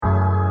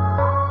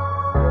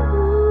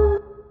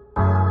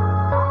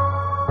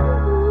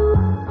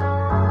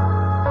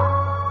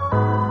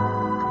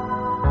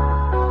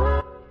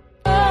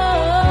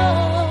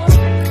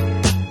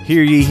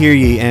Hear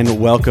ye,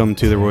 and welcome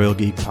to the Royal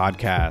Geek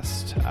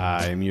Podcast.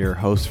 I'm your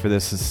host for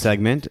this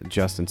segment,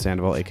 Justin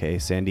Sandoval, aka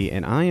Sandy,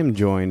 and I am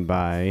joined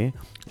by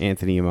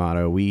Anthony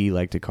Amato. We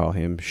like to call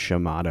him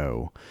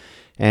Shamato.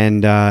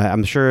 And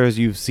I'm sure, as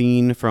you've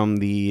seen from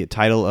the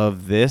title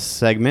of this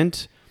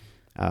segment,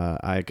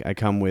 I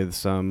come with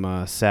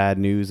some sad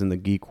news in the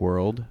geek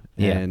world.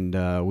 Yeah.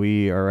 And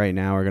we are right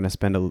now are going to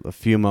spend a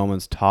few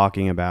moments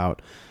talking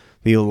about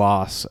the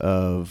loss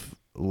of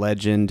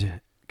legend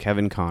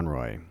Kevin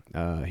Conroy.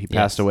 He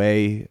passed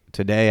away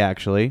today,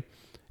 actually,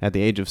 at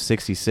the age of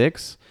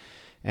 66.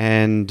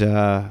 And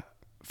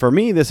for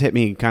me, this hit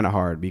me kind of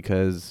hard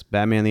because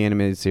Batman the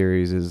Animated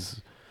Series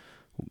is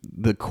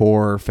the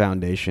core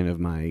foundation of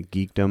my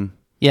geekdom.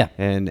 Yeah.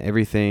 And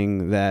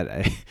everything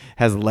that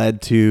has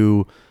led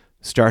to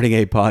starting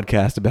a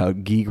podcast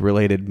about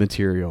geek-related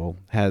material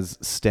has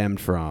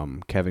stemmed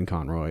from Kevin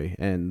Conroy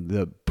and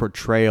the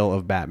portrayal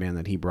of Batman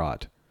that he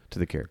brought to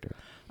the character.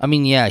 I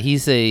mean, yeah, I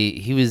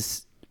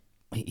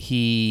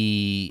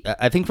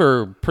think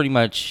for pretty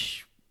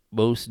much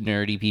most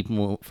nerdy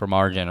people from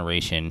our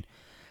generation,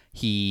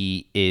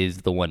 he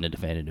is the one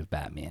definitive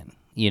Batman,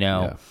 you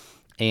know? Yeah.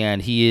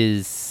 And he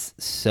is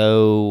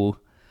so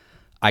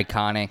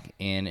iconic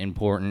and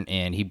important,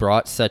 and he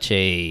brought such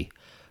a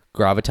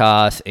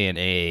gravitas and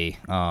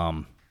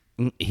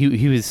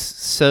he was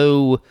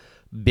so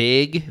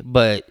big,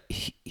 but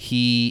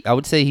I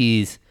would say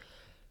he's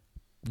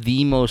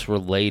the most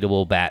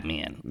relatable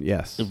Batman.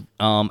 Yes.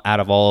 Out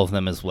of all of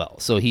them as well.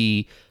 So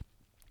he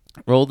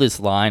rolled this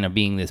line of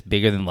being this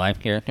bigger than life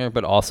character,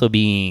 but also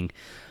being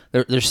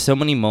there's so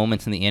many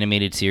moments in the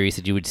animated series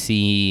that you would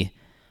see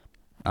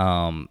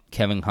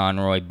Kevin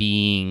Conroy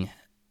being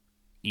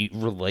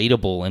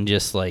relatable and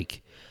just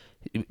like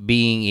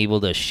being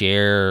able to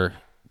share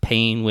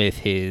pain with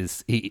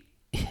his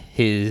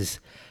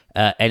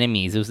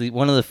enemies. It was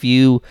one of the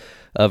few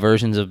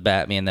versions of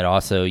Batman that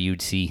also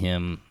you'd see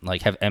him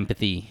like have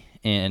empathy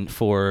and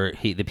for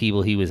the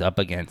people he was up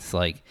against,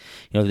 like,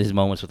 you know, there's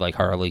moments with like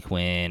Harley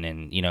Quinn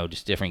and, you know,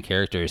 just different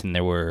characters, and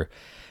it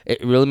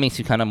really makes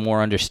you kind of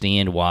more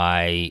understand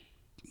why,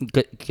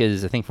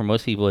 because I think for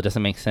most people it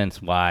doesn't make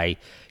sense why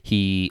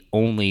he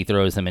only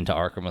throws them into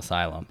Arkham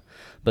Asylum,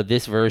 but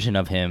this version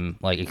of him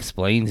like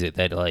explains it,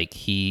 that like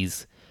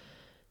he's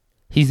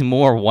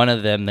more one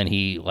of them than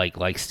he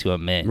likes to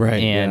admit,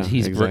 right? And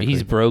yeah,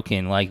 he's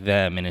broken like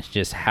them, and it's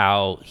just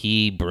how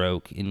he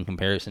broke in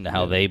comparison to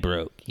how they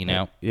broke, you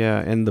know? Yeah,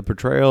 and the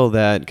portrayal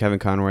that Kevin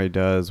Conroy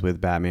does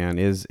with Batman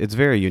it's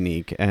very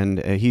unique,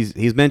 and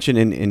he's mentioned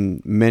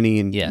in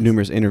many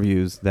numerous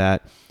interviews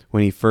that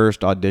when he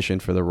first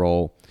auditioned for the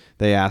role,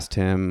 they asked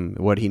him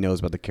what he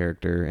knows about the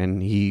character,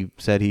 and he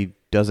said he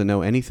doesn't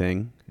know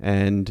anything,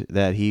 and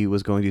that he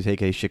was going to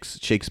take a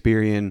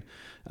Shakespearean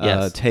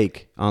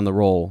take on the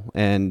role,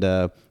 and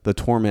the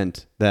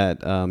torment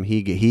that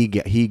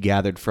he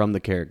gathered from the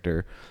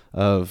character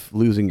of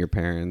losing your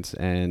parents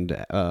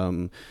and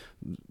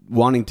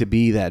wanting to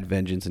be that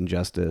vengeance and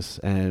justice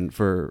and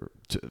for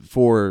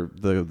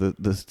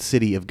the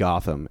city of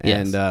Gotham.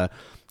 Yes. And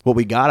what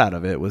we got out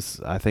of it was,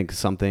 I think,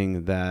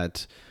 something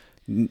that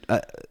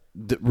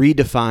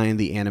redefined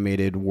the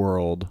animated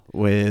world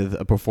with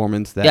a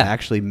performance that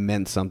actually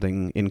meant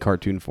something in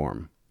cartoon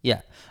form.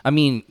 Yeah, I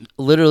mean,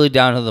 literally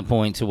down to the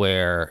point to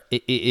where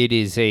it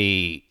is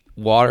a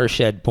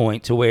watershed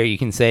point to where you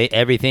can say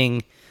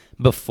everything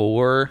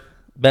before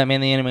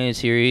Batman the Animated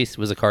Series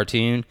was a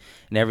cartoon,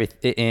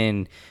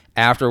 and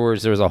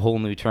afterwards there was a whole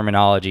new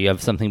terminology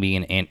of something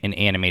being an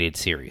animated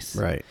series.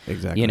 Right,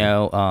 exactly. You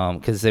know,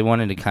 because they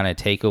wanted to kind of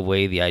take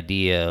away the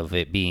idea of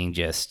it being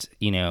just,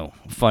 you know,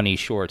 funny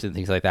shorts and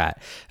things like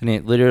that, and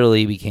it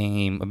literally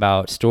became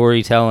about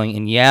storytelling.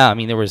 And yeah, I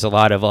mean, there was a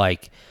lot of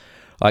like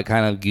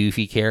kind of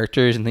goofy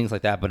characters and things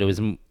like that, but it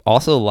was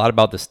also a lot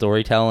about the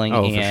storytelling.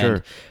 Oh, and, for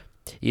sure.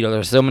 You know,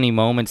 there's so many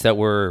moments that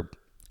were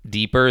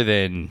deeper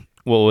than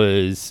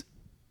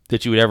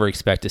that you would ever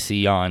expect to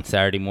see on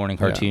Saturday morning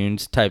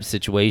cartoons type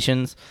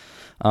situations.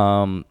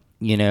 You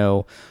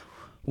know,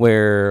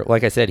 where,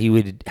 like I said, he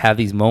would have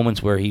these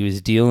moments where he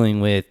was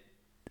dealing with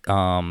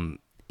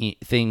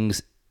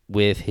things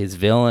with his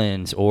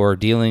villains or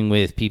dealing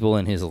with people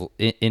in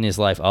his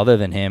life other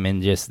than him,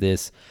 and just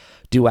this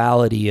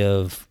duality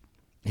of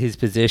his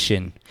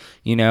position,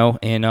 you know.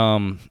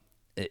 And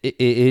it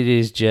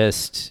is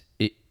just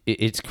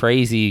it's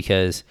crazy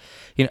because,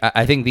 you know,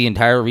 I think the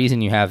entire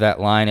reason you have that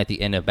line at the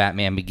end of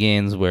Batman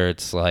Begins where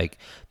it's like,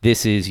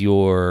 this is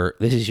your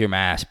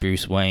mask,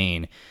 Bruce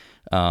Wayne,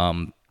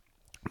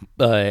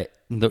 but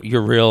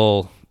your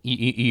real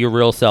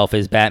self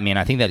is Batman.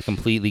 I think that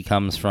completely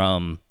comes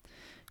from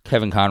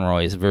Kevin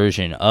Conroy's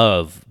version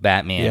of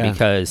Batman,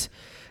 because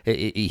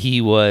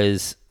he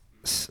was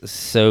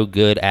so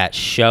good at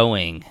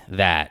showing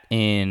that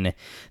in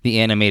the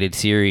animated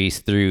series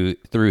through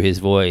his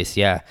voice.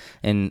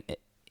 And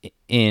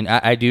And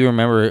I do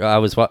remember I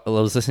was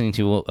listening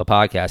to a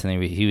podcast,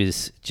 and he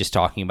was just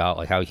talking about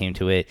like how he came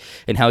to it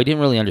and how he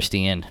didn't really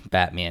understand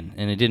Batman,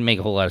 and it didn't make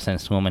a whole lot of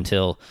sense to him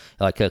until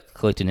like it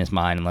clicked in his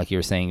mind. And like you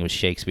were saying, it was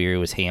Shakespeare, it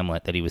was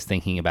Hamlet that he was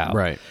thinking about.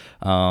 Right.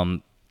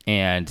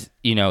 And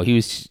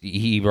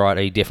he brought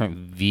a different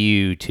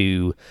view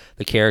to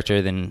the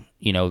character than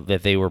that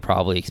they were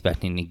probably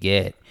expecting to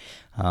get.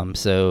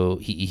 So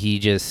he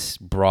just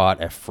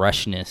brought a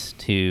freshness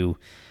to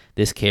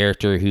this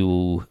character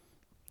who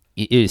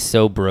is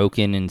so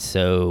broken and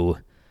so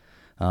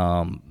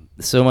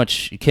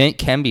much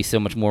can be so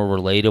much more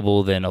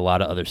relatable than a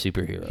lot of other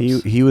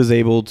superheroes. He was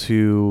able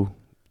to,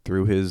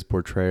 through his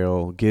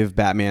portrayal, give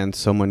Batman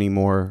so many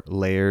more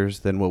layers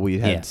than what we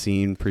had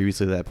seen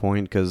previously at that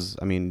point. Because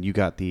I mean, you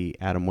got the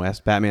Adam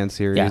West Batman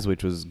series,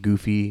 which was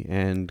goofy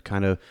and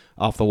kind of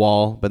off the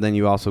wall, but then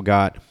you also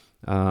got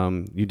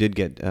you did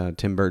get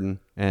Tim Burton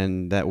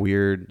and that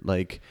weird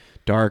like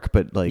dark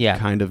but like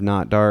kind of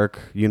not dark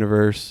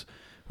universe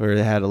where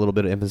it had a little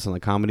bit of emphasis on the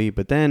comedy.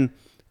 But then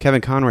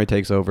Kevin Conroy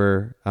takes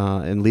over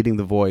and leading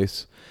the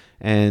voice,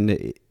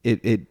 and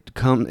it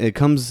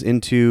comes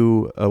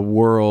into a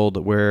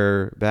world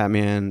where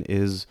Batman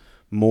is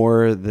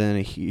more than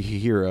a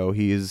hero.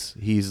 He's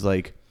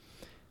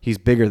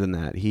bigger than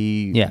that.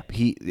 And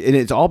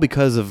it's all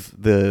because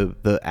of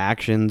the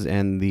actions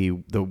and the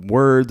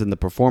words and the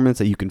performance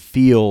that you can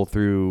feel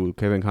through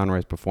Kevin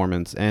Conroy's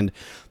performance. And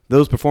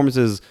those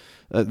performances,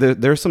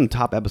 there's some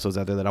top episodes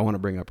out there that I want to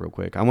bring up real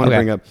quick. I want to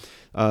bring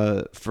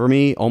up, for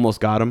me, Almost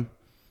Got Him.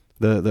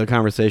 The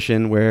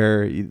conversation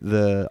where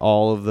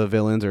all of the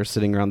villains are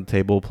sitting around the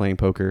table playing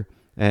poker,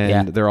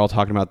 and they're all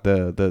talking about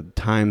the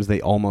times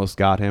they almost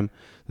got him.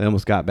 They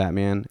almost got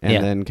Batman.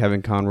 And then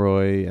Kevin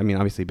Conroy, I mean,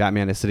 obviously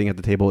Batman is sitting at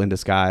the table in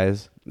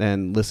disguise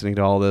and listening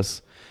to all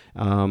this.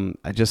 I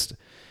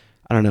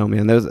don't know,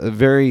 man. There's a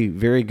very,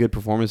 very good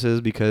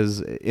performances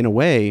because in a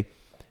way,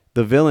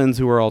 the villains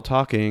who are all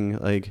talking,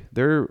 like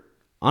they're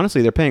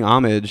paying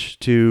homage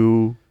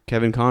to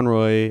Kevin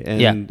Conroy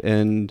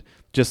and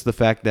just the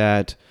fact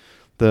that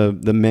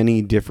the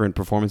many different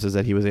performances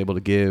that he was able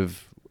to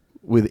give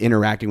with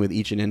interacting with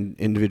each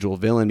individual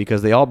villain,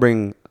 because they all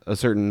bring a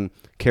certain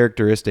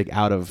characteristic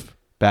out of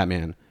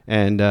Batman.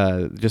 And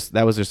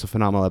that was just a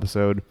phenomenal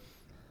episode.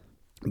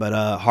 But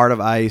Heart of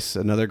Ice,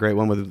 another great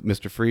one with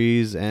Mr.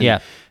 Freeze,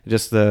 and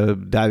just the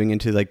diving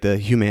into like the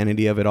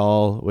humanity of it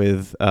all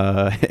with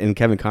and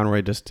Kevin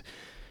Conroy just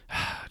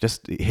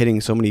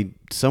hitting so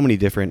many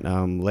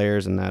different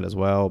layers in that as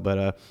well.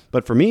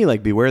 But for me,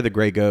 like Beware the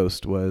Gray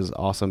Ghost was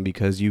awesome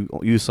because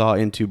you saw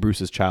into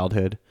Bruce's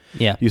childhood.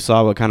 Yeah, you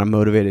saw what kind of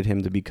motivated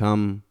him to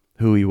become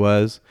who he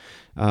was.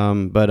 I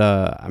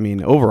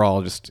mean,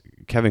 overall, just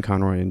Kevin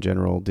Conroy in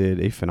general did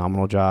a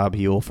phenomenal job.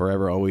 He will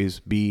forever always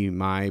be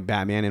my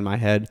Batman in my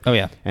head. Oh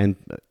yeah, and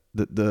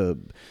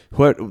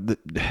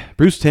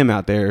Bruce Timm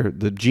out there,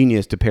 the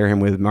genius to pair him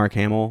with Mark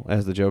Hamill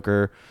as the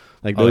Joker.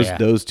 Like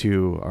those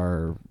two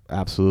are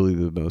absolutely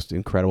the most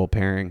incredible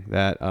pairing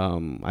that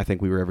I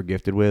think we were ever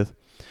gifted with.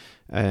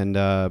 And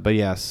but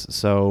yes,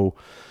 so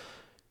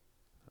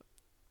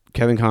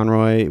Kevin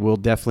Conroy will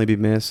definitely be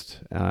missed.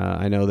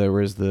 I know there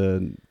was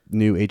the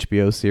new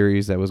HBO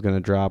series that was going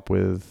to drop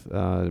with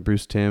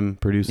Bruce Timm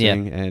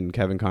producing, and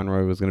Kevin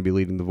Conroy was going to be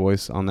leading the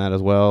voice on that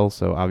as well.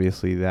 So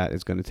obviously that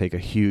is going to take a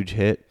huge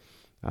hit.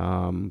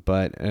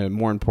 But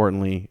more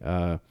importantly,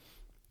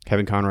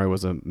 Kevin Conroy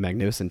was a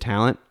magnificent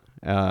talent.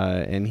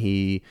 And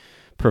he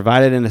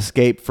provided an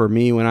escape for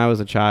me when I was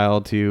a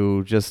child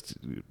to just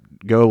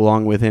go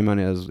along with him on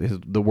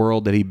the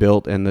world that he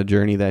built and the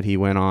journey that he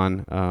went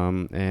on.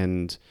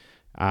 And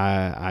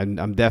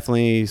I'm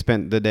definitely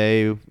spent the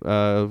day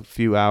a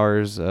few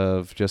hours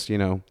of just,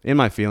 in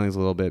my feelings a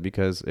little bit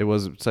because it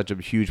was such a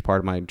huge part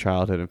of my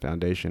childhood and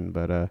foundation.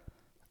 But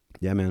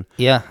yeah, man.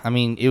 Yeah, I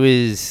mean, it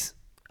was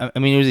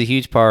a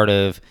huge part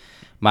of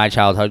my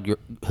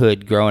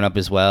childhood growing up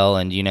as well.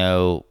 And,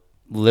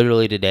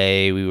 literally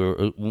today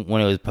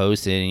when it was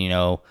posted,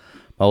 my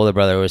older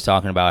brother was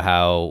talking about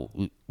how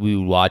we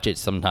would watch it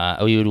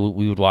sometime. We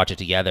would watch it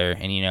together,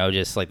 and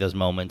just like those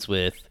moments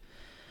with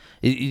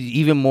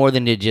even more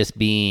than it just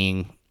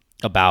being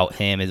about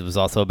him, it was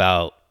also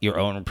about your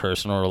own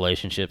personal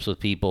relationships with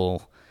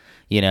people,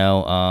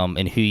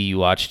 and who you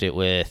watched it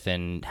with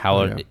and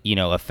how it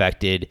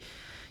affected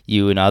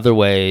you in other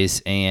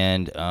ways.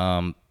 And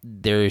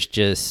there's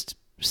just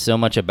so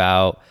much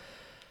about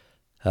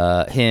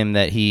him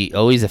that he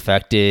always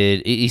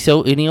affected. He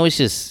always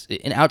just,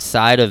 and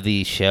outside of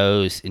these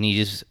shows, and he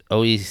just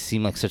always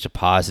seemed like such a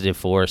positive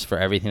force for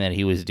everything that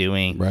he was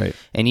doing. Right.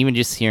 And even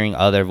just hearing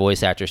other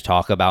voice actors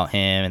talk about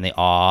him and the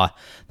awe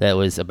that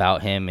was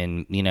about him,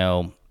 and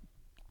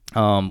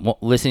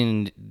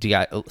listening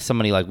to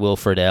somebody like Will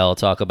Friedle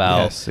talk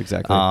about, yes,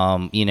 exactly.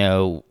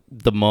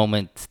 The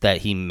moments that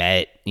he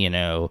met,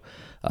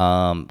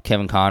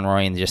 Kevin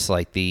Conroy, and just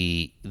like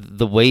the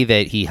way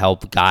that he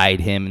helped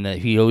guide him, and that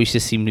he always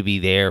just seemed to be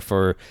there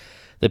for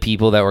the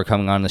people that were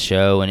coming on the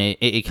show. And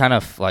it kind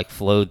of like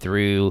flowed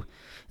through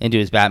into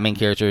his Batman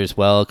character as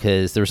well,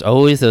 because there's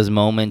always those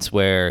moments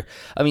where,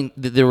 I mean,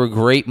 there were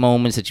great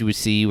moments that you would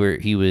see where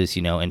he was,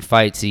 in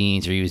fight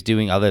scenes or he was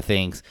doing other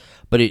things,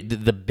 but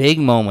the big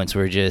moments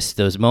were just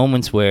those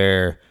moments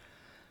where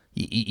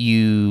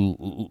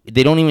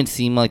they don't even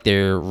seem like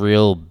they're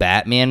real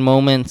Batman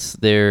moments.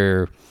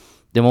 They're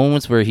the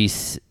moments where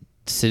he's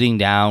sitting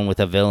down with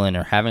a villain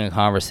or having a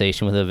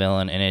conversation with a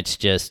villain, and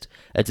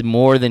it's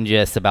more than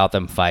just about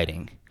them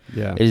fighting.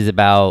 Yeah. It is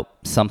about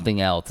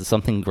something else. It's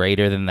something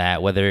greater than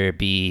that, whether it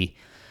be,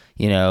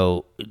 in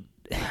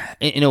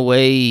a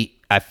way,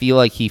 I feel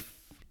like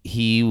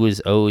he was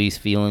always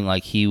feeling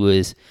like he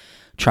was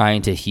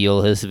trying to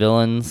heal his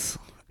villains,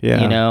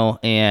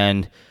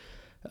 and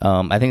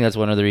I think that's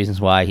one of the reasons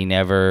why he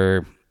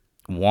never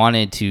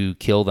wanted to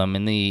kill them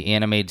in the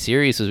animated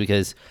series, was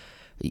because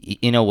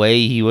in a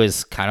way he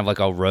was kind of like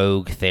a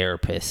rogue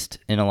therapist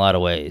in a lot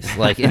of ways,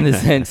 like in the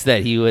sense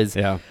that he was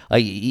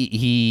like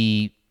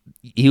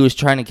he was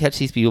trying to catch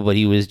these people, but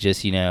he was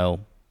just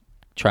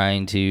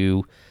trying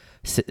to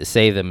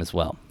save them as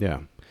well. Yeah.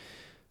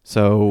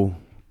 So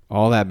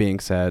all that being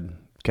said,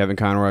 Kevin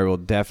Conroy will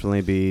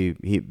definitely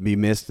be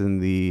missed in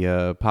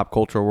the pop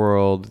culture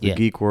world, the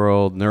geek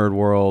world, nerd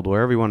world,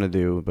 wherever you want to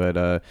do.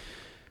 But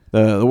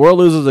the world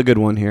loses a good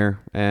one here,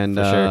 and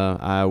sure.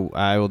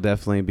 I will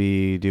definitely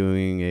be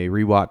doing a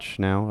rewatch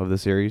now of the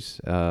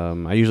series.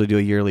 I usually do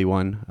a yearly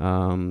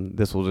one.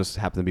 This will just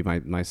happen to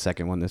be my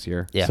second one this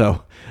year. Yeah.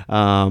 So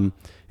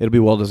it'll be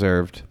well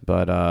deserved.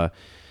 But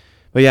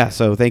yeah.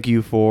 So thank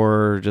you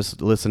for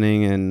just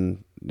listening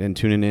and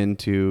tuning in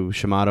to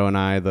Shamato and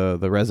I,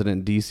 the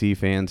resident DC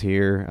fans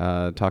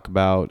here, talk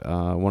about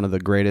one of the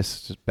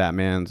greatest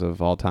Batmans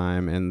of all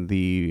time, and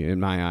in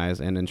my eyes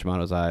and in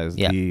Shamato's eyes,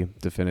 the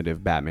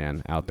definitive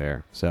Batman out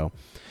there. So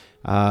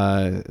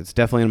it's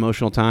definitely an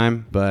emotional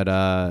time, but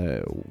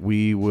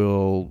we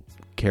will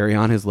carry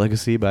on his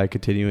legacy by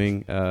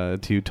continuing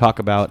to talk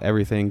about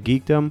everything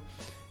geekdom,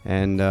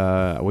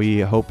 and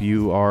we hope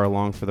you are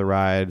along for the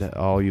ride,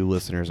 all you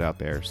listeners out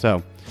there.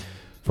 So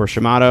for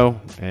Shamato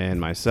and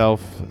myself,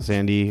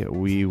 Sandy,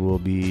 we will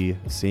be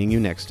seeing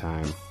you next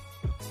time,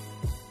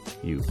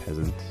 you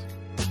peasants.